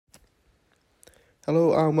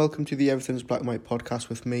Hello and welcome to the Everything's Black and White podcast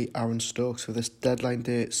with me, Aaron Stokes, for this deadline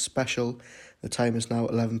day special. The time is now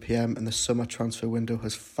 11 p.m. and the summer transfer window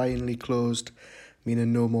has finally closed,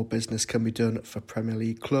 meaning no more business can be done for Premier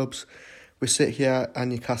League clubs. We sit here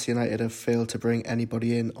and Newcastle United have failed to bring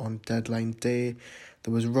anybody in on deadline day.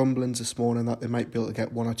 There was rumblings this morning that they might be able to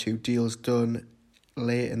get one or two deals done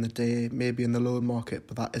late in the day, maybe in the loan market,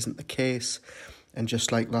 but that isn't the case. And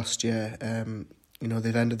just like last year,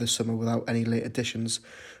 they've ended the summer without any late additions.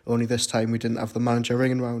 Only this time we didn't have the manager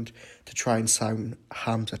ringing round to try and sign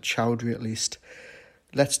Hamza Chowdhury at least.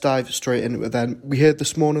 Let's dive straight into it then. We heard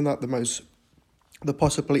this morning that the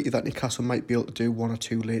possibility that Newcastle might be able to do one or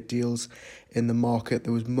two late deals in the market.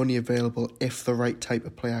 There was money available if the right type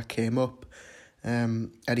of player came up.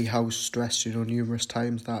 Eddie Howe stressed, numerous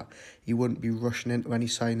times that he wouldn't be rushing into any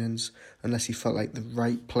signings unless he felt like the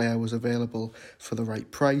right player was available for the right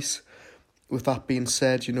price. With that being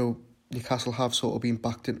said, Newcastle have sort of been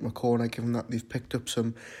backed into a corner given that they've picked up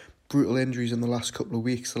some brutal injuries in the last couple of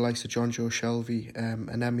weeks, the likes of Jonjo Shelvey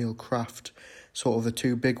and Emil Kraft, sort of the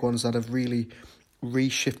two big ones that have really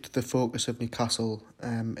reshifted the focus of Newcastle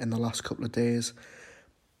in the last couple of days.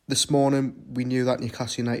 This morning, we knew that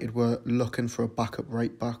Newcastle United were looking for a backup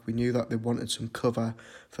right back. We knew that they wanted some cover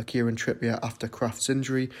for Kieran Trippier after Kraft's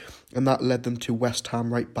injury, and that led them to West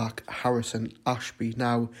Ham right back Harrison Ashby.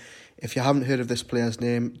 Now, if you haven't heard of this player's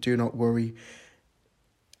name, do not worry.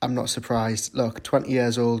 I'm not surprised. Look, 20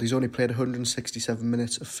 years old, he's only played 167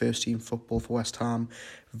 minutes of first-team football for West Ham.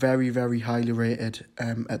 Very, very highly rated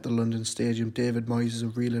at the London Stadium. David Moyes is a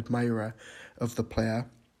real admirer of the player.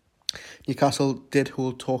 Newcastle did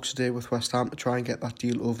hold talks today with West Ham to try and get that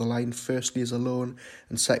deal over the line, firstly as a loan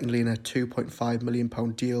and secondly in a £2.5 million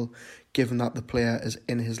deal, given that the player is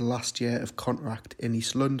in his last year of contract in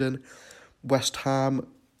East London. West Ham,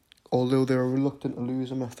 although they were reluctant to lose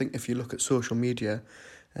him, I think if you look at social media,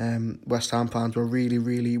 West Ham fans were really,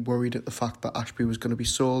 really worried at the fact that Ashby was going to be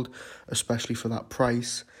sold, especially for that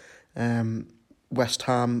price. West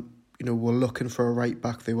Ham were looking for a right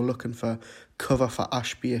back. They were looking for cover for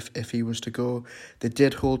Ashby if he was to go. They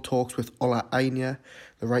did hold talks with Ola Aina,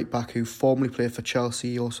 the right back who formerly played for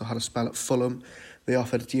Chelsea. He also had a spell at Fulham. They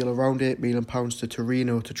offered a deal around £8 million to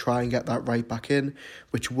Torino to try and get that right back in,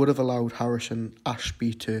 which would have allowed Harrison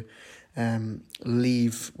Ashby to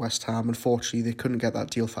leave West Ham. Unfortunately, they couldn't get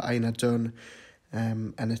that deal for Aina done.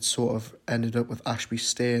 And it sort of ended up with Ashby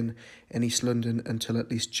staying in East London until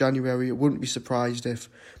at least January. I wouldn't be surprised if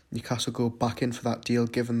Newcastle go back in for that deal,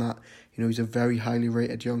 given that he's a very highly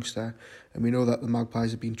rated youngster, and we know that the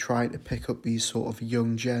Magpies have been trying to pick up these sort of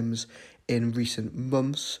young gems in recent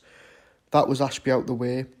months. That was Ashby out the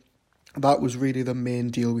way. That was really the main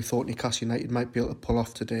deal we thought Newcastle United might be able to pull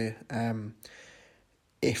off today.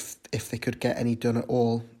 If they could get any done at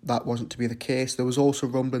all, that wasn't to be the case. There was also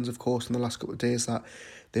rumblings, of course, in the last couple of days that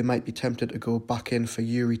they might be tempted to go back in for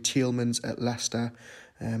Youri Tielemans at Leicester,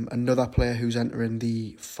 another player who's entering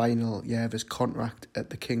the final year of his contract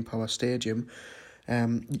at the King Power Stadium.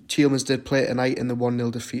 Tielemans did play tonight in the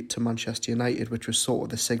 1-0 defeat to Manchester United, which was sort of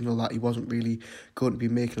the signal that he wasn't really going to be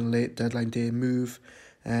making a late deadline day move.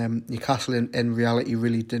 Newcastle in reality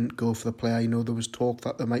really didn't go for the player. There was talk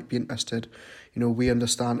that they might be interested. We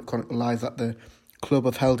understand at Chronicle Live that the club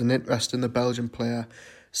have held an interest in the Belgian player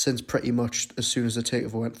since pretty much as soon as the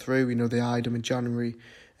takeover went through. They eyed him in January,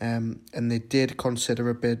 and they did consider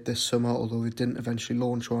a bid this summer, although they didn't eventually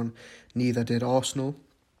launch one. Neither did Arsenal.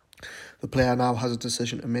 The player now has a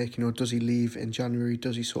decision to make. Does he leave in January?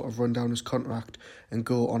 Does he sort of run down his contract and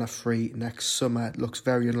go on a free next summer? It looks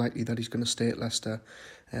very unlikely that he's going to stay at Leicester,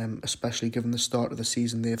 especially given the start of the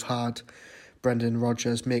season they've had. Brendan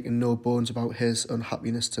Rodgers making no bones about his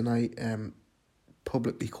unhappiness tonight,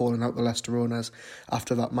 publicly calling out the Leicester owners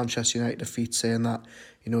after that Manchester United defeat, saying that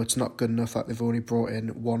it's not good enough that they've only brought in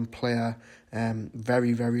one player.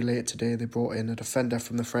 Very, very late today they brought in a defender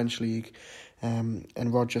from the French league,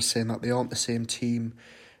 and Rodgers saying that they aren't the same team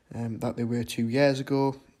that they were 2 years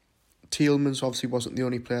ago. Tielemans obviously wasn't the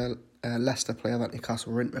only Leicester player that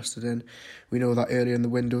Newcastle were interested in. We know that earlier in the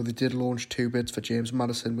window they did launch 2 bids for James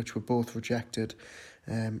Maddison, which were both rejected.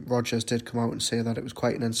 Rodgers did come out and say that it was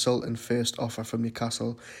quite an insulting first offer from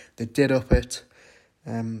Newcastle. They did up it,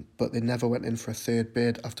 but they never went in for a third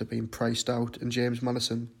bid after being priced out, and James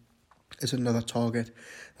Maddison is another target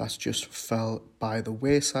that's just fell by the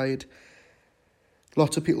wayside.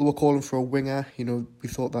 Lots of people were calling for a winger. We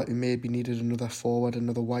thought that we maybe needed another forward,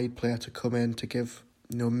 another wide player to come in to give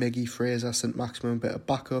Miggy, Fraser, St Maximin a bit of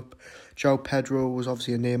backup. João Pedro was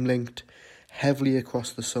obviously a name linked heavily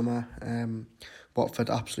across the summer. Watford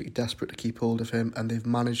absolutely desperate to keep hold of him, and they've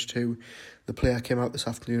managed to. The player came out this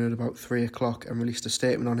afternoon at about 3 o'clock and released a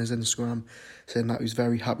statement on his Instagram saying that he's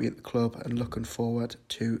very happy at the club and looking forward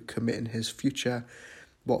to committing his future.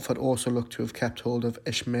 Watford also look to have kept hold of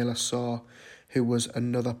Ismaila Sarr, who was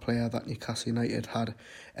another player that Newcastle United had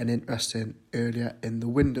an interest in earlier in the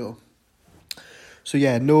window. So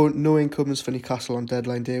yeah, no incomings for Newcastle on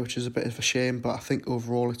deadline day, which is a bit of a shame. But I think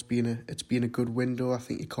overall it's been a good window. I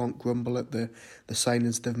think you can't grumble at the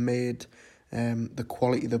signings they've made, the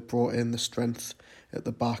quality they've brought in, the strength at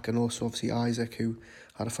the back, and also obviously Isaac, who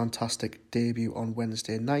had a fantastic debut on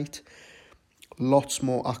Wednesday night. Lots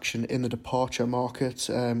more action in the departure market.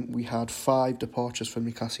 We had 5 departures from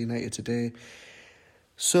Newcastle United today.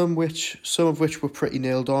 Some of which were pretty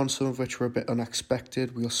nailed on, some of which were a bit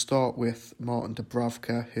unexpected. We'll start with Martin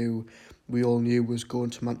Dubravka, who we all knew was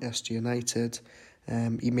going to Manchester United.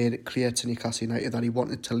 He made it clear to Newcastle United that he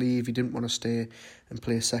wanted to leave. He didn't want to stay and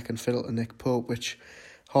play second fiddle to Nick Pope, which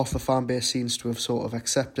half the fan base seems to have sort of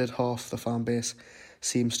accepted. Half the fan base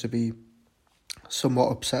seems to be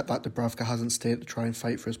somewhat upset that Dubravka hasn't stayed to try and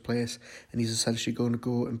fight for his place, and he's essentially going to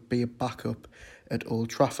go and be a backup at Old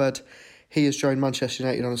Trafford. He has joined Manchester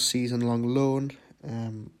United on a season-long loan,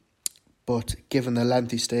 but given the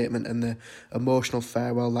lengthy statement and the emotional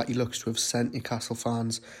farewell that he looks to have sent Newcastle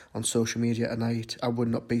fans on social media tonight, I would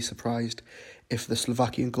not be surprised if the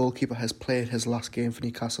Slovakian goalkeeper has played his last game for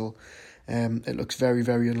Newcastle. It looks very,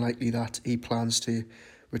 very unlikely that he plans to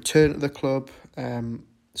return to the club.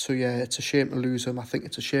 So yeah, it's a shame to lose him. I think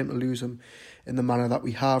it's a shame to lose him in the manner that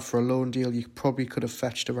we have. For a loan deal, you probably could have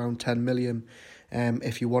fetched around 10 million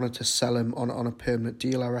if you wanted to sell him on a permanent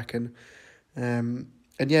deal, I reckon. And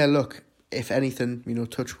yeah, look, if anything,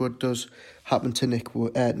 touch wood, does happen to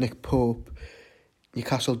Nick Pope,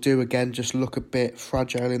 Newcastle do again just look a bit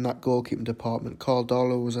fragile in that goalkeeping department. Carl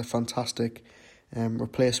Darlow was a fantastic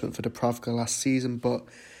replacement for Dubravka last season, but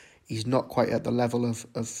he's not quite at the level of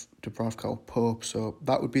Dubravka or Pope, so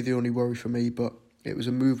that would be the only worry for me. But it was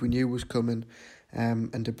a move we knew was coming,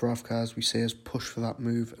 and Dubravka, as we say, has pushed for that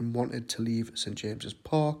move and wanted to leave St James's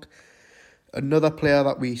Park. Another player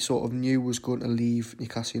that we sort of knew was going to leave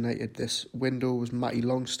Newcastle United this window was Matty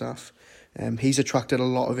Longstaff. He's attracted a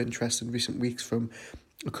lot of interest in recent weeks from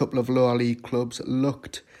a couple of lower league clubs. It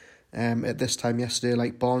looked at this time yesterday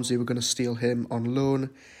like Barnsley were going to steal him on loan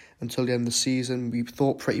until the end of the season. We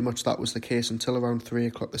thought pretty much that was the case until around 3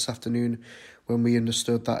 o'clock this afternoon, when we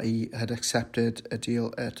understood that he had accepted a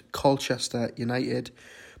deal at Colchester United.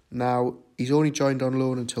 Now, he's only joined on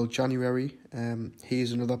loan until January. He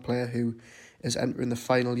is another player who is entering the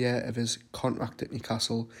final year of his contract at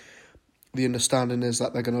Newcastle. The understanding is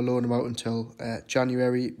that they're going to loan him out until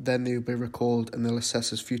January, then they'll be recalled and they'll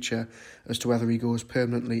assess his future as to whether he goes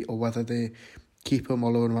permanently or whether they keep him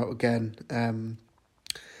or loan him out again.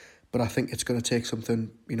 But I think it's going to take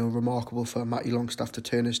something, remarkable for Matty Longstaff to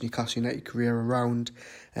turn his Newcastle United career around.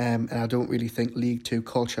 And I don't really think League 2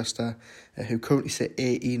 Colchester, who currently sit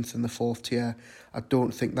 18th in the 4th tier, I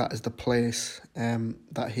don't think that is the place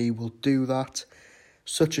that he will do that.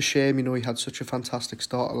 Such a shame, he had such a fantastic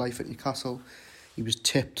start of life at Newcastle. He was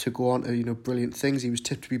tipped to go on to, brilliant things. He was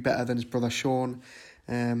tipped to be better than his brother Sean.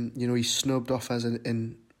 He's snubbed off as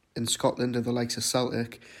in Scotland of the likes of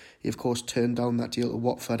Celtic. He, of course, turned down that deal to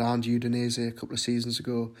Watford and Udinese a couple of seasons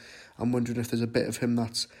ago. I'm wondering if there's a bit of him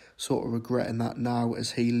that's sort of regretting that now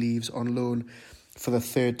as he leaves on loan for the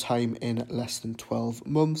 3rd time in less than 12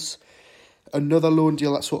 months. Another loan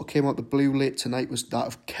deal that sort of came out the blue late tonight was that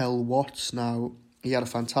of Kel Watts. Now, he had a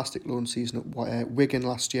fantastic loan season at Wigan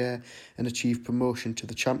last year and achieved promotion to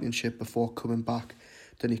the Championship before coming back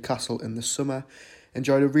to Newcastle in the summer.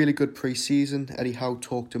 Enjoyed a really good pre-season. Eddie Howe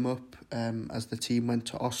talked him up as the team went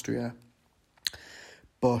to Austria.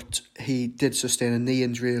 But he did sustain a knee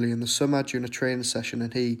injury early in the summer during a training session,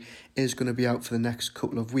 and he is going to be out for the next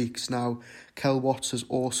couple of weeks. Now, Kel Watts has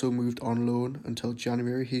also moved on loan until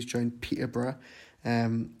January. He's joined Peterborough.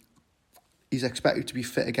 He's expected to be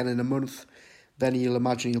fit again in a month. Then you'll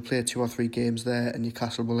imagine he'll play 2 or 3 games there, and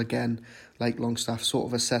Newcastle will again, like Longstaff, sort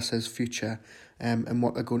of assess his future and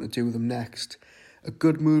what they're going to do with him next. A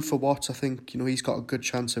good move for Watts. I think he's got a good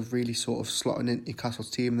chance of really sort of slotting into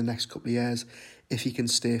Newcastle's team in the next couple of years if he can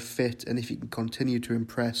stay fit and if he can continue to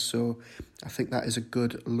impress. So I think that is a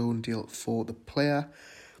good loan deal for the player.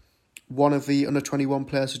 One of the under-21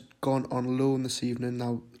 players has gone on loan this evening.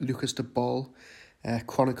 Now, Lucas de Ball,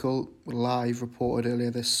 Chronicle Live reported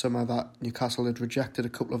earlier this summer that Newcastle had rejected a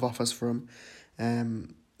couple of offers for him.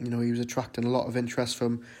 He was attracting a lot of interest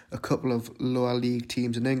from a couple of lower league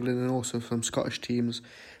teams in England and also from Scottish teams.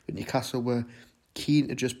 But Newcastle were keen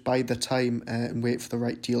to just bide their time and wait for the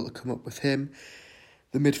right deal to come up with him.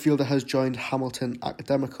 The midfielder has joined Hamilton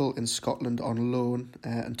Academical in Scotland on loan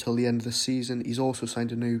until the end of the season. He's also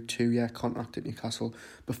signed a new 2-year contract at Newcastle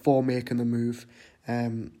before making the move.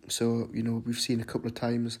 So, we've seen a couple of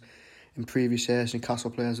times in previous years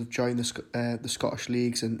Newcastle players have joined the Scottish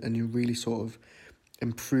leagues and you really sort of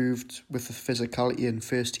improved with the physicality in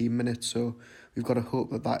first team minutes. So we've got to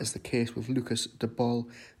hope that is the case with Lucas De Bol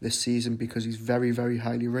this season, because he's very, very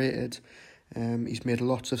highly rated. He's made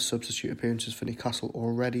lots of substitute appearances for Newcastle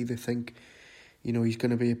already. They think, he's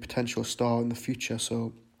going to be a potential star in the future.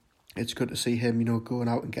 So it's good to see him, going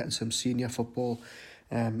out and getting some senior football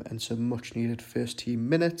and some much needed first team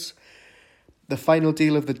minutes. The final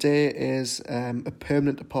deal of the day is a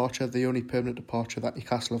permanent departure, the only permanent departure that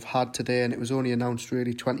Newcastle have had today, and it was only announced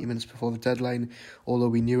really 20 minutes before the deadline, although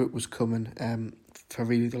we knew it was coming for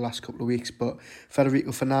really the last couple of weeks. But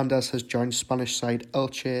Federico Fernandez has joined Spanish side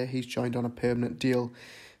Elche. He's joined on a permanent deal.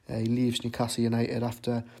 He leaves Newcastle United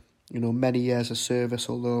after many years of service,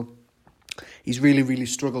 although he's really, really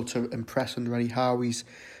struggled to impress under Eddie Howe. He's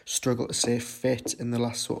struggled to stay fit in the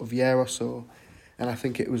last sort of year or so. And I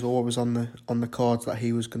think it was always on the cards that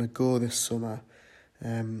he was going to go this summer.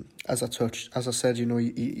 As I said,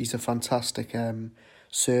 he's a fantastic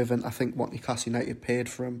servant. I think what Newcastle United paid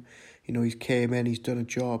for him, he's came in, he's done a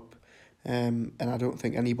job, and I don't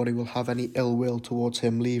think anybody will have any ill will towards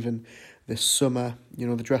him leaving this summer.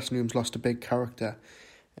 The dressing room's lost a big character,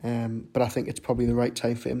 but I think it's probably the right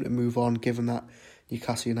time for him to move on, given that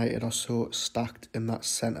Newcastle United are so stacked in that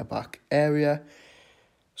centre-back area.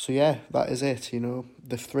 So yeah, that is it.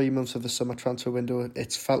 The 3 months of the summer transfer window,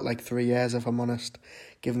 it's felt like 3 years, if I'm honest,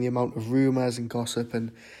 given the amount of rumours and gossip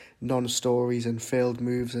and non-stories and failed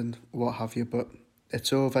moves and what have you. But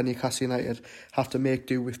it's over. Newcastle United have to make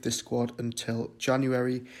do with this squad until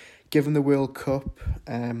January. Given the World Cup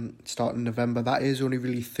starting November, that is only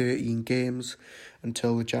really 13 games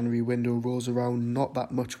until the January window rolls around. Not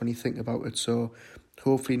that much when you think about it. So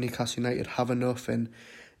hopefully Newcastle United have enough in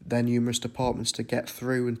their numerous departments to get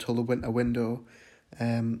through until the winter window.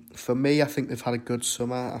 For me, I think they've had a good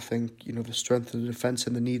summer. I think the strength of the defence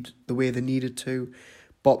and the way they needed to.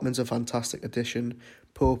 Botman's a fantastic addition.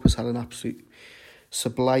 Pope has had an absolute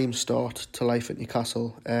sublime start to life at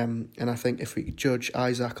Newcastle. And I think if we judge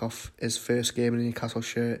Isaac off his first game in a Newcastle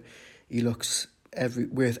shirt, he looks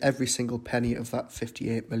worth every single penny of that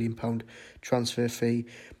 £58 million transfer fee.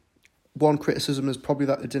 One criticism is probably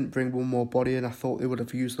that they didn't bring one more body in. I thought they would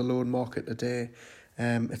have used the loan market today.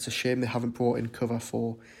 It's a shame they haven't brought in cover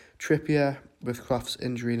for Trippier with Kraft's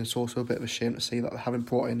injury, and it's also a bit of a shame to see that they haven't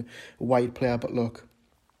brought in a wide player. But look,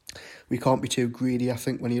 we can't be too greedy. I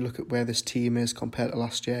think when you look at where this team is compared to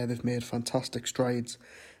last year, they've made fantastic strides,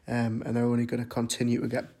 and they're only going to continue to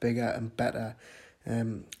get bigger and better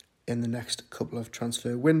in the next couple of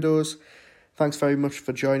transfer windows. Thanks very much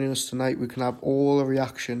for joining us tonight. We can have all the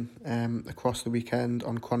reaction across the weekend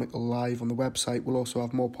on Chronicle Live on the website. We'll also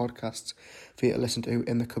have more podcasts for you to listen to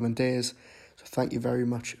in the coming days. So thank you very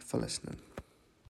much for listening.